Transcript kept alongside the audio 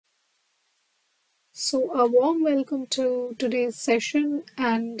So, a warm welcome to today's session,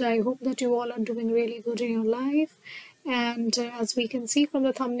 and I hope that you all are doing really good in your life. And as we can see from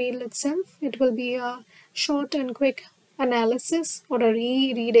the thumbnail itself, it will be a short and quick analysis or a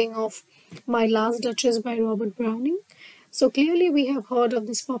rereading of My Last Duchess by Robert Browning. So, clearly, we have heard of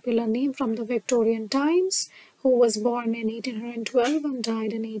this popular name from the Victorian times, who was born in 1812 and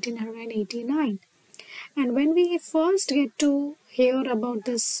died in 1889. And when we first get to hear about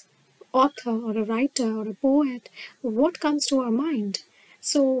this author or a writer or a poet, what comes to our mind?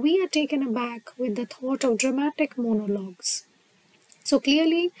 So we are taken aback with the thought of dramatic monologues. So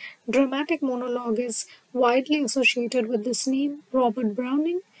clearly, dramatic monologue is widely associated with this name, Robert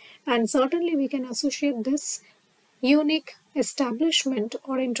Browning, and certainly we can associate this unique establishment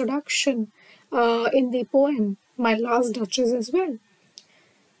or introduction in the poem My Last Duchess as well.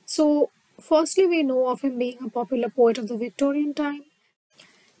 So, firstly, we know of him being a popular poet of the Victorian time,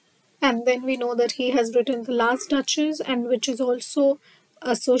 and then we know that he has written The Last Duchess, and which is also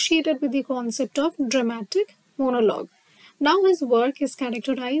associated with the concept of dramatic monologue. Now, his work is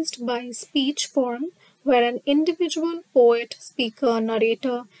characterized by speech form, where an individual poet, speaker,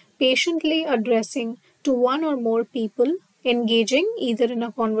 narrator patiently addressing to one or more people, engaging either in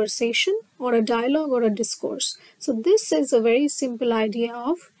a conversation or a dialogue or a discourse. So, this is a very simple idea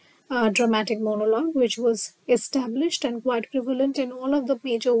of dramatic monologue, which was established and quite prevalent in all of the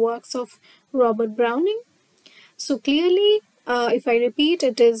major works of Robert Browning. So clearly, if I repeat,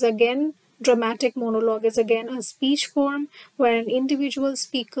 it is again dramatic monologue is again a speech form where an individual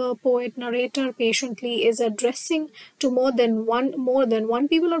speaker, poet, narrator patiently is addressing to more than one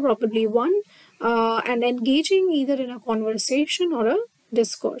people, or probably one, and engaging either in a conversation or a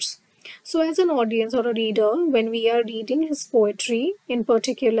discourse. So, as an audience or a reader, when we are reading his poetry in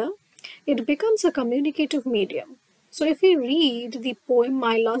particular, it becomes a communicative medium. So, if we read the poem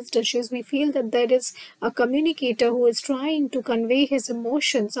My Last Duchess, we feel that there is a communicator who is trying to convey his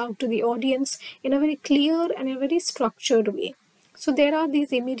emotions out to the audience in a very clear and a very structured way. So, there are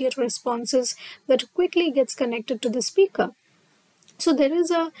these immediate responses that quickly gets connected to the speaker. So, there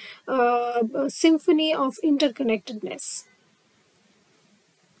is a symphony of interconnectedness.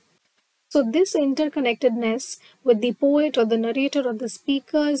 So, this interconnectedness with the poet or the narrator or the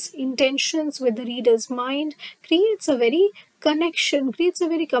speaker's intentions with the reader's mind creates a very connection, creates a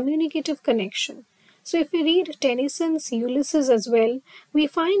very communicative connection. So, if we read Tennyson's Ulysses as well, we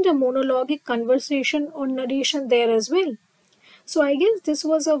find a monologic conversation or narration there as well. So I guess this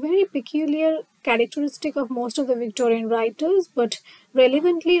was a very peculiar characteristic of most of the Victorian writers, but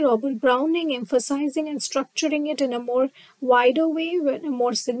relevantly, Robert Browning emphasizing and structuring it in a more wider way, in a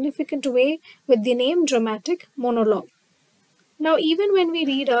more significant way, with the name dramatic monologue. Now, even when we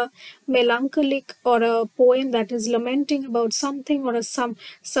read a melancholic or a poem that is lamenting about something or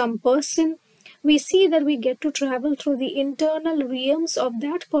some person, we see that we get to travel through the internal realms of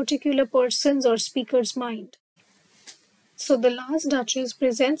that particular person's or speaker's mind. So, The Last Duchess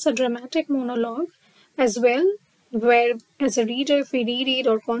presents a dramatic monologue as well, where, as a reader, if we reread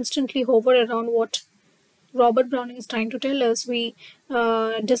or constantly hover around what Robert Browning is trying to tell us, we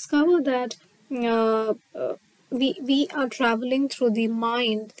discover that we are traveling through the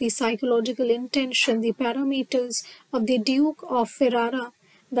mind, the psychological intention, the parameters of the Duke of Ferrara,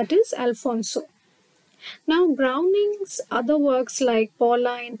 that is Alfonso. Now, Browning's other works like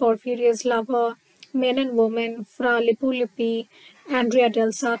Pauline, Porphyria's Lover, Men and Women, Fra Lippi, Andrea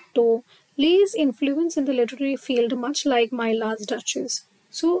del Sarto, lays influence in the literary field much like My Last Duchess.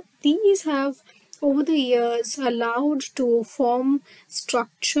 So, these have over the years allowed to form,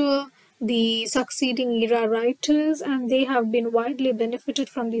 structure the succeeding era writers, and they have been widely benefited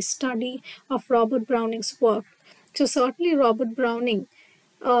from the study of Robert Browning's work. So, certainly, Robert Browning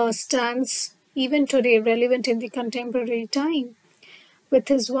stands even today relevant in the contemporary time with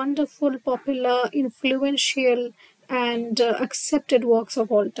his wonderful, popular, influential, and accepted works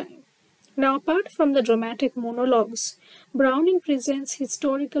of all time. Now, apart from the dramatic monologues, Browning presents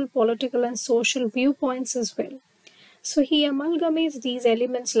historical, political, and social viewpoints as well. So he amalgamates these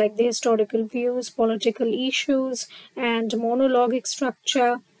elements like the historical views, political issues, and monologic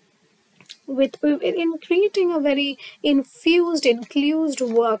structure with in creating a very inclused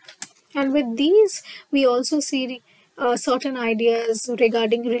work. And with these, we also see certain ideas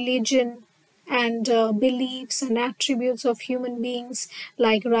regarding religion and beliefs and attributes of human beings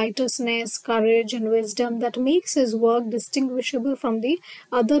like righteousness, courage, and wisdom that makes his work distinguishable from the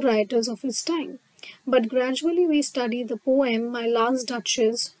other writers of his time. But gradually we study the poem My Last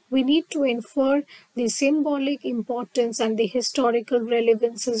Duchess, we need to infer the symbolic importance and the historical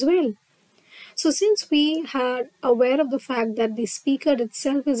relevance as well. So, since we are aware of the fact that the speaker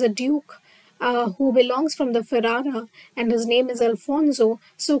itself is a duke, who belongs from the Ferrara, and his name is Alfonso.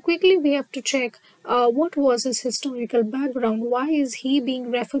 So quickly we have to check what was his historical background. Why is he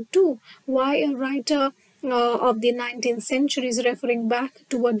being referred to? Why a writer of the 19th century is referring back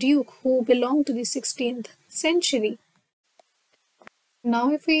to a duke who belonged to the 16th century?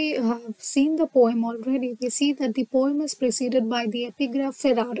 Now, if we have seen the poem already, we see that the poem is preceded by the epigraph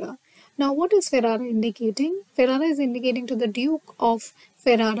Ferrara. Now, what is Ferrara indicating? Ferrara is indicating to the Duke of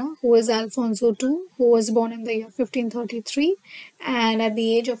Ferrara, who is Alfonso II, who was born in the year 1533, and at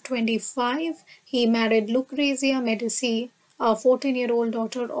the age of 25, he married Lucrezia Medici, a 14-year-old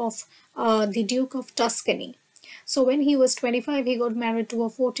daughter of the Duke of Tuscany. So, when he was 25, he got married to a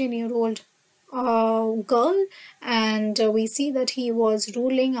 14-year-old girl, and we see that he was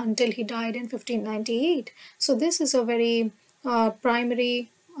ruling until he died in 1598. So this is a very primary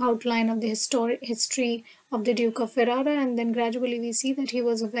outline of the history of the Duke of Ferrara, and then gradually we see that he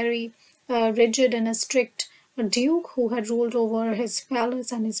was a very rigid and a strict duke who had ruled over his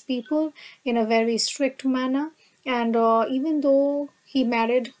palace and his people in a very strict manner. And even though he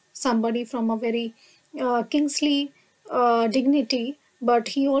married somebody from a very kingly dignity, but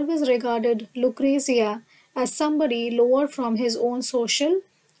he always regarded Lucrezia as somebody lower from his own social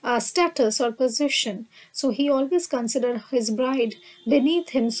status or position. So he always considered his bride beneath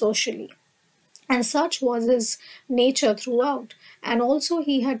him socially. And such was his nature throughout. And also,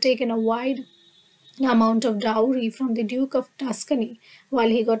 he had taken a wide amount of dowry from the Duke of Tuscany while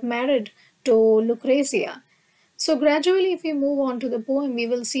he got married to Lucrezia. So, gradually, if we move on to the poem, we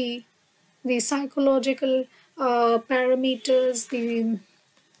will see the psychological parameters, the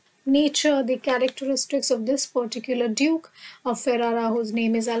nature, the characteristics of this particular Duke of Ferrara, whose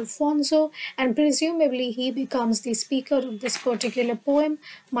name is Alfonso, and presumably he becomes the speaker of this particular poem,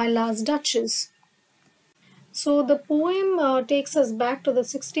 My Last Duchess. So the poem takes us back to the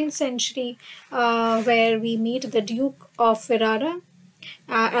 16th century, where we meet the Duke of Ferrara,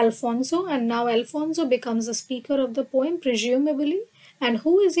 Alfonso, and now Alfonso becomes the speaker of the poem, presumably. And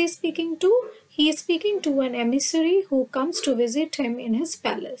who is he speaking to? He is speaking to an emissary who comes to visit him in his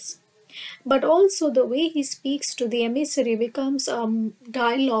palace. But also, the way he speaks to the emissary becomes a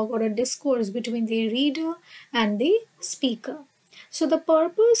dialogue or a discourse between the reader and the speaker. So, the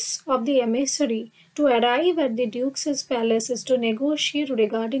purpose of the emissary to arrive at the Duke's palace is to negotiate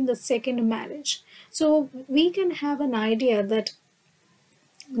regarding the second marriage. So, we can have an idea that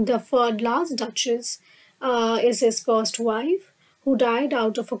the last Duchess is his first wife, who died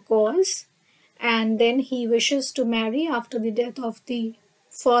out of a cause, and then he wishes to marry after the death of the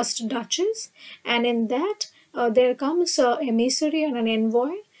first Duchess, and in that there comes an emissary and an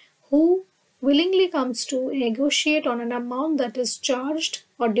envoy who willingly comes to negotiate on an amount that is charged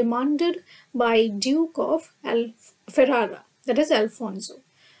or demanded by Duke of Ferrara, that is Alfonso.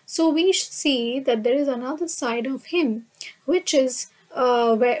 So we see that there is another side of him, which is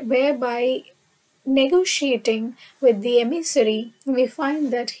whereby negotiating with the emissary, we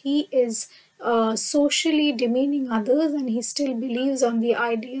find that he is socially demeaning others, and he still believes on the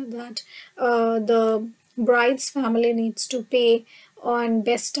idea that the bride's family needs to pay on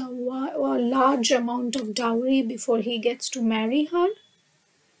best a large amount of dowry before he gets to marry her.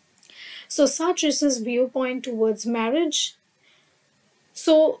 So such is his viewpoint towards marriage.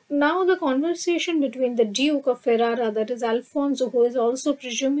 So now the conversation between the Duke of Ferrara, that is Alfonso, who is also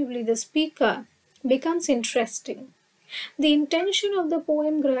presumably the speaker, becomes interesting. The intention of the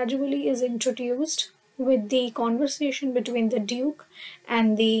poem gradually is introduced with the conversation between the Duke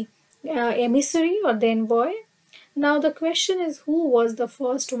and the emissary or the envoy. Now the question is, who was the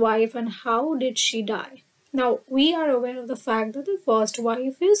first wife and how did she die? Now we are aware of the fact that the first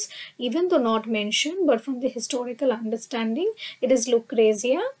wife is, even though not mentioned, but from the historical understanding, it is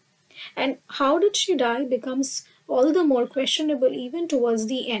Lucrezia. And how did she die becomes all the more questionable even towards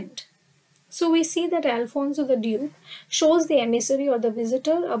the end. So we see that Alfonso the Duke shows the emissary or the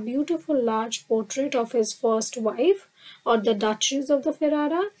visitor a beautiful large portrait of his first wife, or the Duchess of the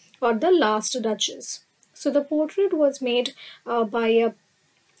Ferrara, or the last Duchess. So the portrait was made by a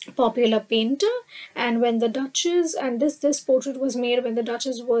popular painter, and when the Duchess, and this portrait was made when the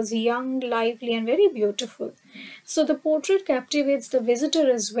Duchess was young, lively, and very beautiful. So the portrait captivates the visitor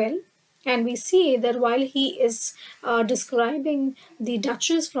as well. And we see that while he is describing the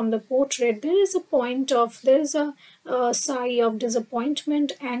Duchess from the portrait, there is a sigh of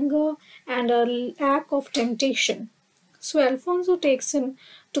disappointment, anger, and a lack of temptation. So Alfonso takes him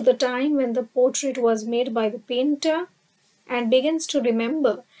to the time when the portrait was made by the painter and begins to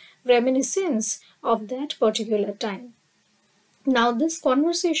remember reminiscence of that particular time. Now this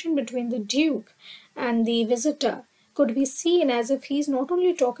conversation between the Duke and the visitor could be seen as if he's not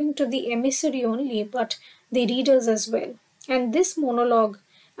only talking to the emissary only, but the readers as well. And this monologue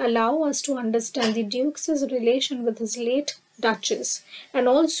allow us to understand the Duke's relation with his late Duchess and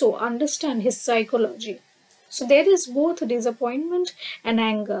also understand his psychology. So there is both disappointment and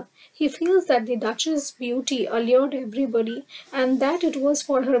anger. He feels that the Duchess' beauty allured everybody and that it was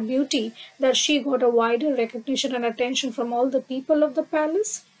for her beauty that she got a wider recognition and attention from all the people of the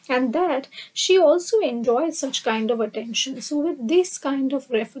palace, and that she also enjoys such kind of attention. So with this kind of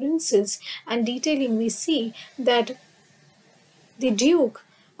references and detailing, we see that the Duke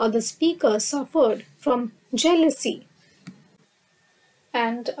or the speaker suffered from jealousy.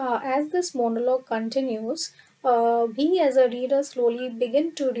 And as this monologue continues, we as a reader slowly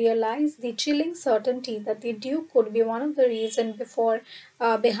begin to realize the chilling certainty that the Duke could be one of the reasons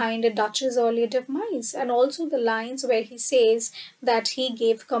behind the Duchess' early demise, and also the lines where he says that he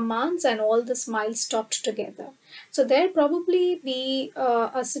gave commands and all the smiles stopped together. So there probably be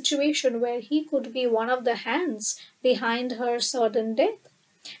a situation where he could be one of the hands behind her sudden death,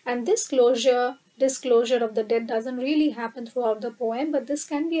 and this disclosure of the dead doesn't really happen throughout the poem, but this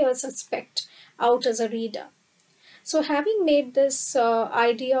can be a suspect out as a reader. So having made this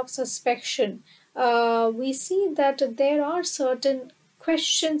idea of suspicion, we see that there are certain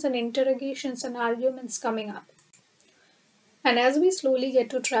questions and interrogations and arguments coming up. And as we slowly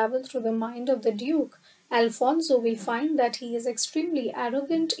get to travel through the mind of the Duke, Alfonso, we find that he is extremely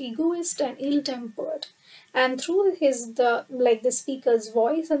arrogant, egoist, and ill-tempered. And through the speaker's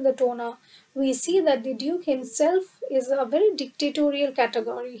voice and the toner, we see that the Duke himself is a very dictatorial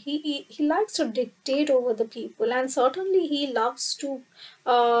category. He likes to dictate over the people, and certainly he loves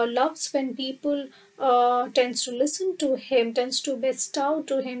when people tends to listen to him, tends to bestow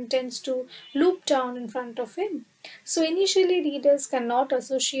to him, tends to look down in front of him. So initially, readers cannot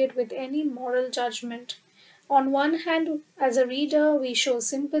associate with any moral judgment. On one hand, as a reader, we show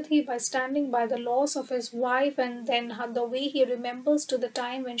sympathy by standing by the loss of his wife, and then the way he remembers to the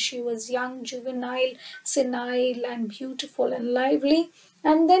time when she was young, juvenile, senile, and beautiful and lively,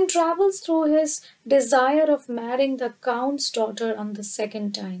 and then travels through his desire of marrying the Count's daughter on the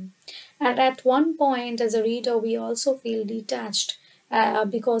second time. And at one point, as a reader, we also feel detached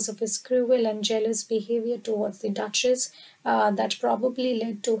because of his cruel and jealous behavior towards the Duchess that probably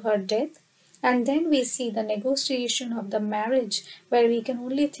led to her death. And then we see the negotiation of the marriage, where we can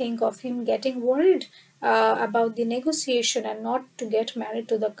only think of him getting worried about the negotiation and not to get married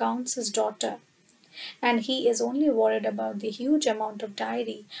to the Count's daughter. And he is only worried about the huge amount of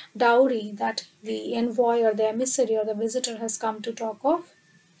dowry that the envoy or the emissary or the visitor has come to talk of.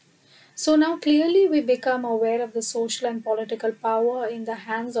 So now clearly we become aware of the social and political power in the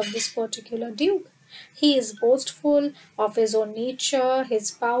hands of this particular Duke. He is boastful of his own nature,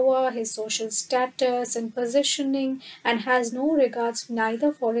 his power, his social status and positioning, and has no regards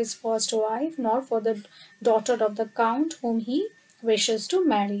neither for his first wife nor for the daughter of the Count whom he wishes to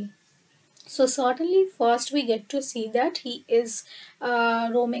marry. So certainly first we get to see that he is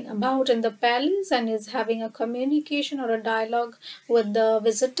roaming about in the palace and is having a communication or a dialogue with the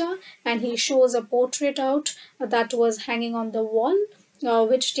visitor, and he shows a portrait out that was hanging on the wall,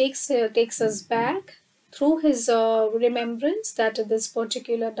 which takes us back through his remembrance that this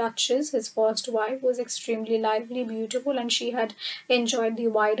particular Duchess, his first wife, was extremely lively, beautiful, and she had enjoyed the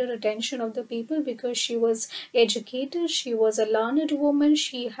wider attention of the people because she was educated, she was a learned woman,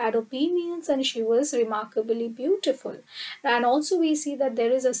 she had opinions, and she was remarkably beautiful. And also we see that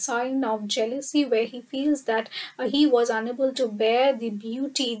there is a sign of jealousy where he feels that he was unable to bear the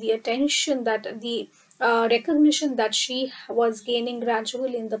beauty, the attention, that the recognition that she was gaining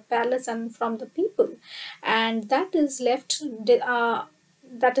gradually in the palace and from the people, and that is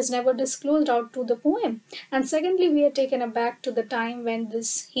that is never disclosed out to the poem. And secondly, we are taken aback to the time when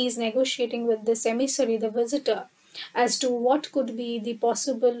he is negotiating with this emissary, the visitor, as to what could be the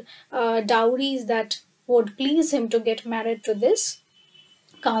possible dowries that would please him to get married to this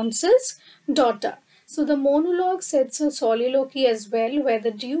Countess' daughter. So the monologue sets a soliloquy as well, where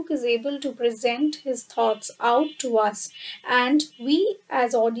the Duke is able to present his thoughts out to us, and we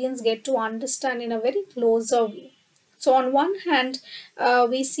as audience get to understand in a very closer way. So on one hand,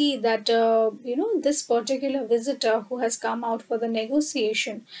 we see that this particular visitor who has come out for the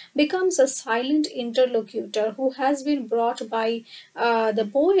negotiation becomes a silent interlocutor who has been brought by the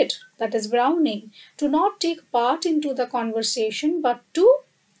poet, that is Browning, to not take part into the conversation but to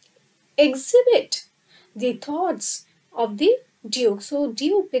exhibit the thoughts of the Duke. So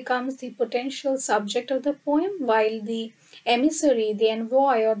Duke becomes the potential subject of the poem, while the emissary, the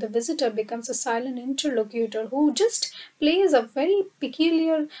envoy or the visitor becomes a silent interlocutor who just plays a very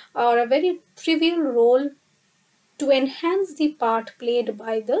peculiar or a very trivial role to enhance the part played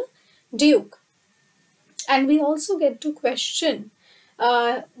by the Duke. And we also get to question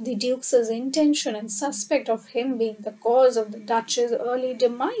the Duke's intention and suspect of him being the cause of the Duchess' early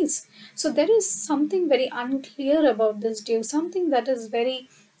demise. So there is something very unclear about this Duke, something that is very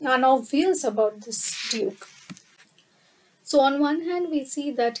unobvious about this Duke. So, on one hand, we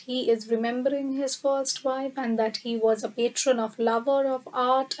see that he is remembering his first wife and that he was a patron of lover of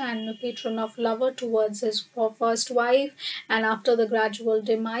art and a patron of lover towards his first wife. And after the gradual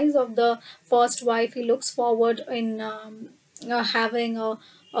demise of the first wife, he looks forward in having a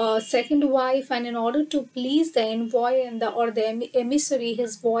second wife, and in order to please the envoy and the emissary,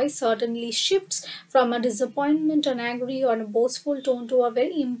 his voice certainly shifts from a disappointment, an angry or a boastful tone to a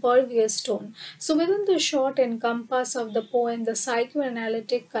very impervious tone. So within the short encompass of the poem, the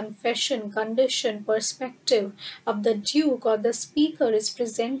psychoanalytic confession, condition, perspective of the Duke or the speaker is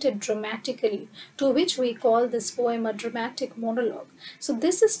presented dramatically, to which we call this poem a dramatic monologue. So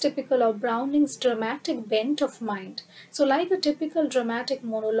this is typical of Browning's dramatic bent of mind. So like a typical dramatic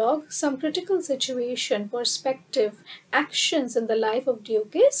monologue, some critical situation, perspective, actions in the life of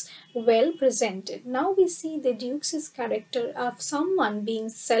Duke is well presented. Now we see the Duke's character of someone being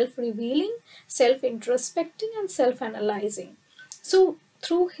self-revealing, self-introspecting and self-analyzing. So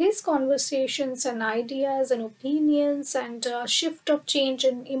through his conversations and ideas and opinions and shift of change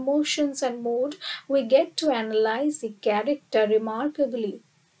in emotions and mood, we get to analyze the character remarkably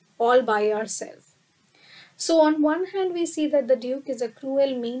all by ourselves. So, on one hand, we see that the Duke is a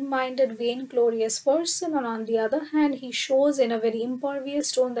cruel, mean minded, vainglorious person, and on the other hand, he shows in a very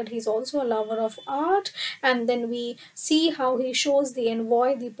impervious tone that he's also a lover of art. And then we see how he shows the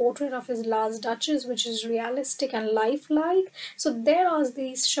envoy, the portrait of his last Duchess, which is realistic and lifelike. So, there are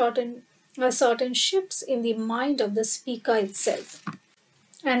these certain shifts in the mind of the speaker itself.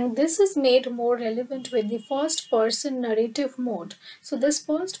 And this is made more relevant with the first person narrative mode. So this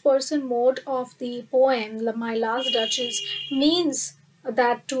first person mode of the poem, My Last Duchess, means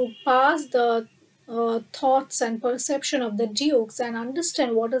that to pass the thoughts and perception of the Dukes and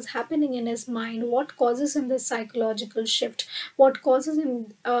understand what is happening in his mind, what causes him this psychological shift, what causes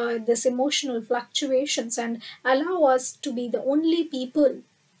him this emotional fluctuations, and allow us to be the only people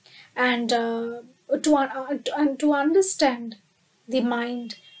and to understand the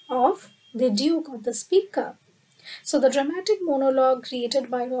mind of the Duke or the speaker. So, the dramatic monologue created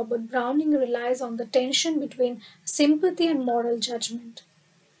by Robert Browning relies on the tension between sympathy and moral judgment.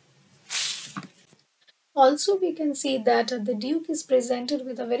 Also, we can see that the Duke is presented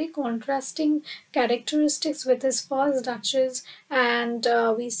with a very contrasting characteristics with his first Duchess, and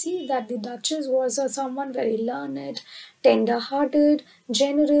we see that the Duchess was someone very learned, tender-hearted,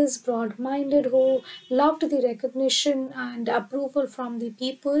 generous, broad-minded, who loved the recognition and approval from the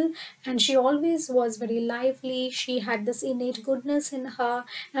people, and she always was very lively. She had this innate goodness in her,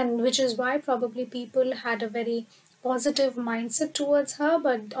 and which is why probably people had a very positive mindset towards her.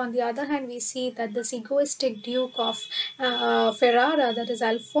 But on the other hand, we see that this egoistic Duke of Ferrara, that is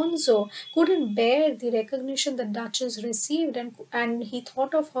Alfonso, couldn't bear the recognition the Duchess received, and he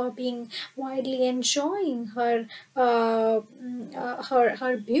thought of her being widely enjoying her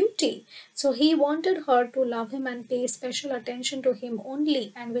beauty. So he wanted her to love him and pay special attention to him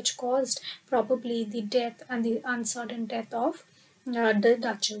only, and which caused probably the death and the uncertain death of the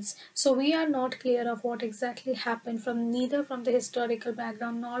Duchess. So we are not clear of what exactly happened from neither from the historical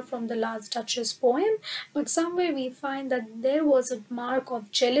background nor from the last Duchess poem, but somewhere we find that there was a mark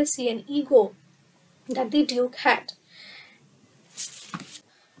of jealousy and ego that the Duke had.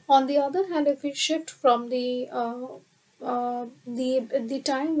 On the other hand, if we shift from the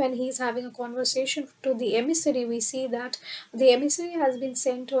time when he's having a conversation to the emissary, we see that the emissary has been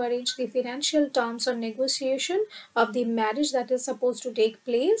sent to arrange the financial terms or negotiation of the marriage that is supposed to take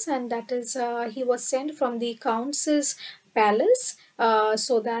place, and that is he was sent from the count's palace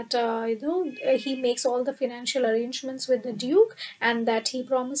so that he makes all the financial arrangements with the Duke, and that he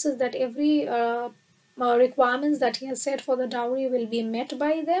promises that every requirements that he has set for the dowry will be met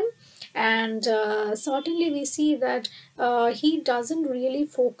by them. And certainly we see that he doesn't really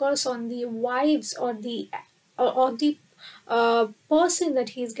focus on the wives or the person that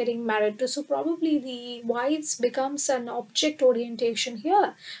he's getting married to. So probably the wives becomes an object orientation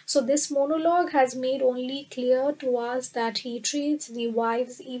here. So this monologue has made only clear to us that he treats the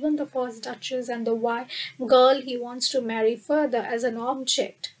wives, even the first Duchess and the girl he wants to marry further, as an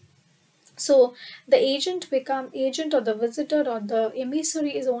object. So the agent or the visitor or the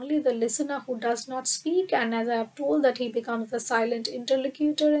emissary is only the listener who does not speak, and as I have told that he becomes the silent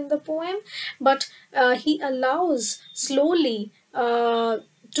interlocutor in the poem, but he allows slowly to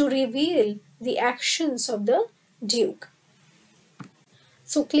reveal the actions of the Duke.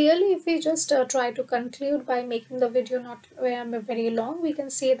 So clearly, if we just try to conclude by making the video not very long, we can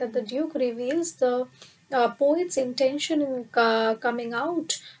say that the Duke reveals the poet's intention in coming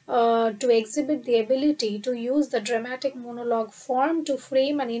out to exhibit the ability to use the dramatic monologue form to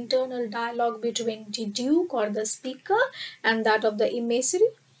frame an internal dialogue between the Duke or the speaker and that of the emissary.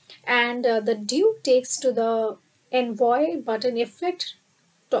 And the Duke takes to the envoy, but in effect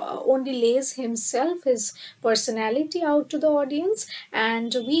only lays himself, his personality out to the audience,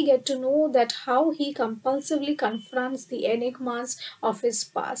 and we get to know that how he compulsively confronts the enigmas of his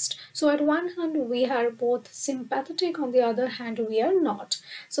past. So at one hand we are both sympathetic, on the other hand we are not.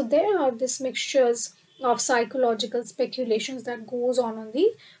 So there are these mixtures of psychological speculations that goes on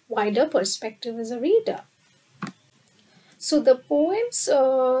the wider perspective as a reader. So the poem's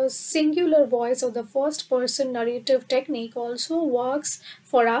singular voice or the first person narrative technique also works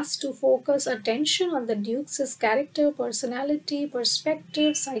for us to focus attention on the Duke's character, personality,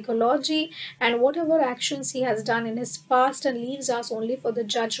 perspective, psychology, and whatever actions he has done in his past, and leaves us only for the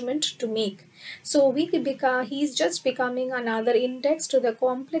judgment to make. So he's just becoming another index to the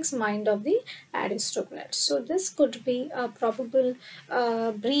complex mind of the aristocrat. So this could be a probable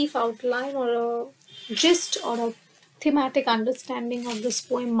brief outline or a gist or a thematic understanding of this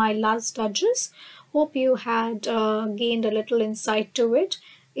poem, My Last Duchess. Hope you had gained a little insight to it.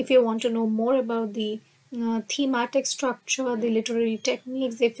 If you want to know more about the thematic structure, the literary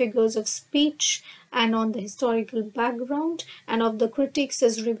techniques, the figures of speech, and on the historical background and of the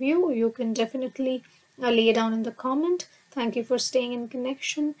critics' review, you can definitely lay down in the comment. Thank you for staying in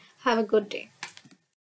connection. Have a good day.